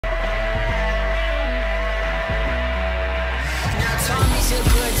He's a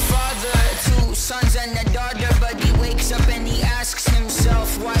good father, 2 sons and a daughter, but he wakes up and he asks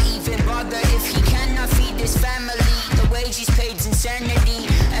himself, why even bother if he cannot feed his family? The wage he's paid's insanity.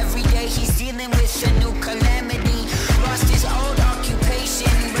 Every day he's dealing with a new calamity. Lost his old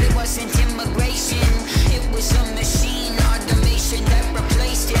occupation, but it wasn't immigration. It was a machine, automation that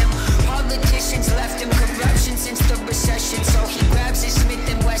replaced him. Politicians left him corruption since the recession. So he grabs his Smith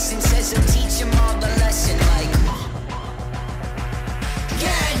 & Wesson, says he'll teach him all the lesson. Like,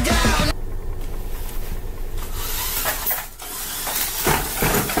 get down.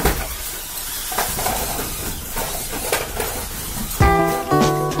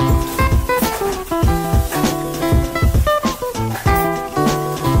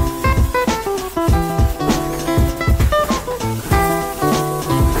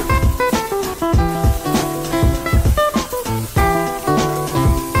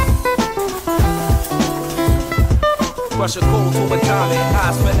 Brush a cold to a diamond,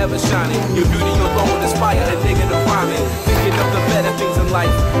 eyes forever shining. Your beauty alone inspire a nigga to rhyming. Thinking of the better things in life.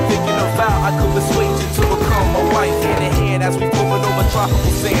 Thinking of how I could persuade you to become my wife. Hand in hand as we floating over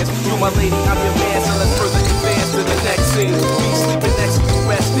tropical sands. You my lady, I'm your man, so let's further advance to the next scene. Me sleeping next to you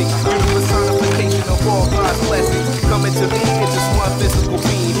resting. You're the personification of all God's blessings. Coming to me in just one physical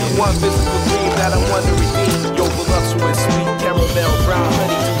being. One physical dream that I want to redeem. Yo, voluptuous, sweet caramel, brown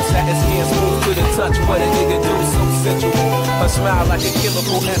honey. Satin skin, smooth to the touch. What a nigga do, so sensual. Her smile like a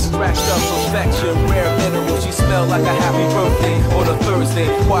chemical extract of perfection. Rare mineral, she smell like a happy birthday on a Thursday.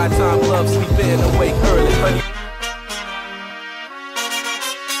 Quiet time, love, sleep in, awake early. Honey.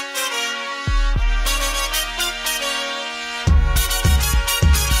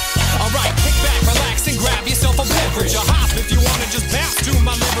 Alright, kick back, relax, and grab yourself a beverage. A hop if you wanna just bounce to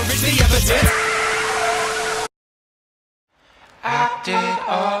my leverage. The evidence. I did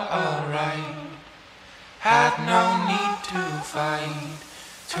all alright. Had no need to fight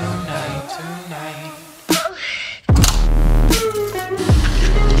tonight.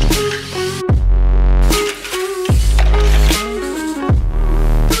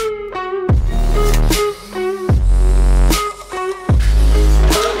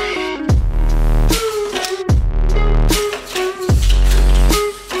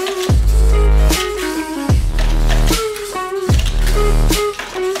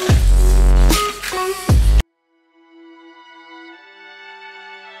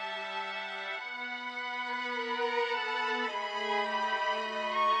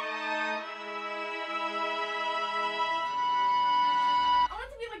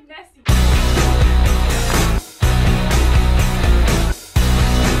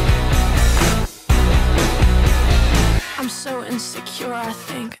 I'm so insecure, I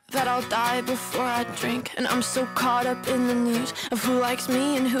think that I'll die before I drink. And I'm so caught up in the news of who likes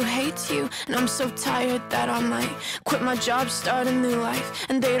me and who hates you. And I'm so tired that I might quit my job, start a new life.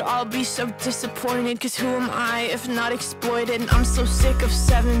 And they'd all be so disappointed, cause who am I if not exploited? And I'm so sick of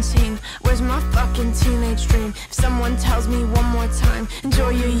 17, where's my fucking teenage dream? If someone tells me one more time,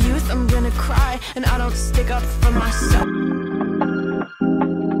 enjoy your youth, I'm gonna cry. And I don't stick up for myself.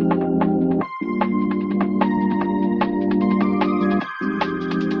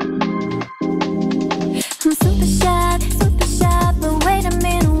 I'm super shy, but wait a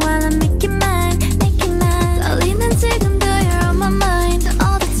minute while I make you mine, 떨리는 지금도 you're on my mind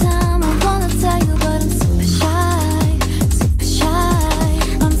all the time. I wanna tell you, but I'm super shy.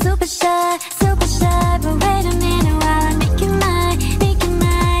 I'm super shy, but wait a minute while I make you mine,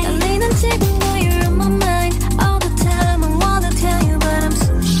 떨리는 지금도 you're on my mind all the time. I wanna tell you, but I'm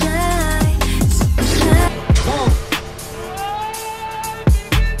super shy.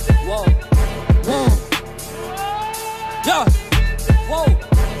 Yeah, whoa.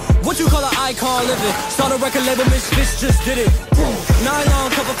 What you call an icon living? Start a record label, Miss Fish just did it. 9 long,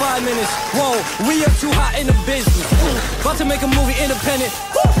 couple 5 minutes. Whoa, we up too hot in the business. About to make a movie independent.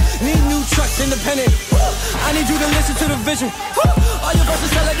 Need new trucks independent. I need you to listen to the vision. All your verses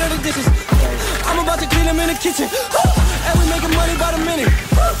sound like dirty dishes. I'm about to clean them in the kitchen. And we making money by the minute.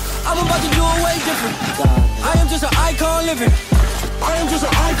 I'm about to do it way different. I am just an icon living. I am just an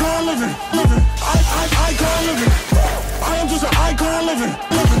icon living. Icon living. I am just an icon living.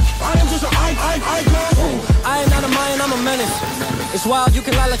 I am just an icon. I am not a Mayan, I'm a menace. It's wild, you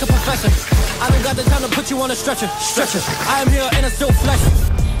can lie like a professor. I don't got the time to put you on a stretcher. I am here and I'm still flexing.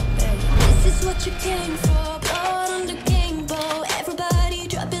 This is what you came for, blood on the game bowl. Everybody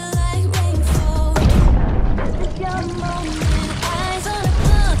drop it like rainfall. This is your moment, eyes on a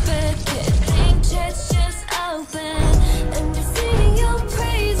puppet. Think chest just open, and you're singing your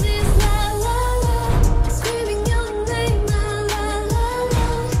praises, la la la. Screaming your name, la la la la.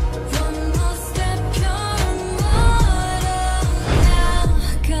 One more step, you're immortal. Now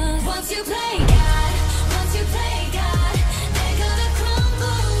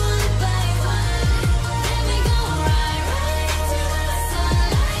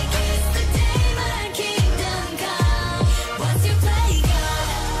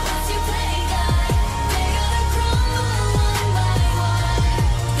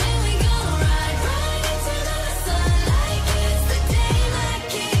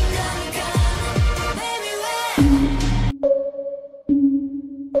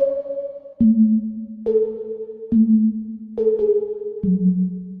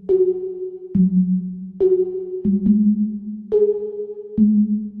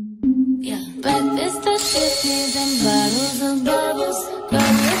Breakfast at Tiffany's and bottles of bubbles.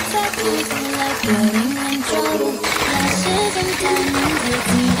 Girl, looks like people like getting in trouble. Lashes and diamonds,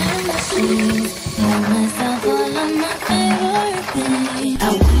 ATM machines. Got myself all of my favorite things. I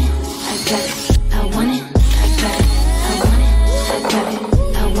want it, I got it. I want it, I got it. I want it, I got it.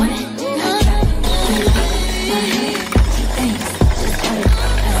 I want it, I got it. You like my hair, thanks. Just cut it.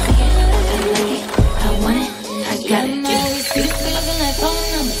 I see it, I like it. I want it, I got it. My receipts be looking like phone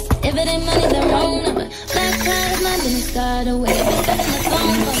numbers. If it ain't money, the wrong number. Black card is my business card away. If it's touching the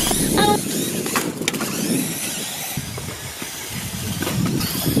phone book, I don't.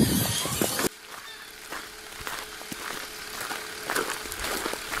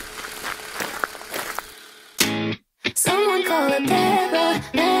 Someone call a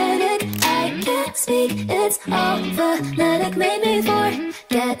paramedic. I can't speak, it's all phonetic. Made me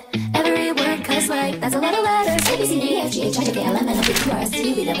forget every word, cause like that's a lot of letters. A, B, C, D, E, F, G, H, I, J, K, L, M, N, O, P, Q, R, S, T,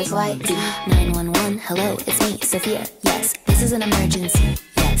 U, V, W, Y, Z. 911, hello, it's me, Sophia. Yes, this is an emergency.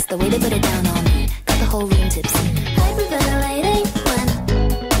 Yes, the way they put it down on me got the whole room tipsy. Hyperventilating when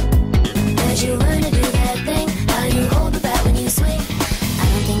did you learn to do that thing? How you hold the bat when you swing? I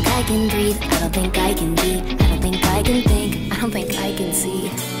don't think I can breathe. I don't think I can be. I don't think I can think. I don't think I can see.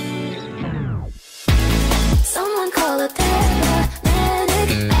 Someone call a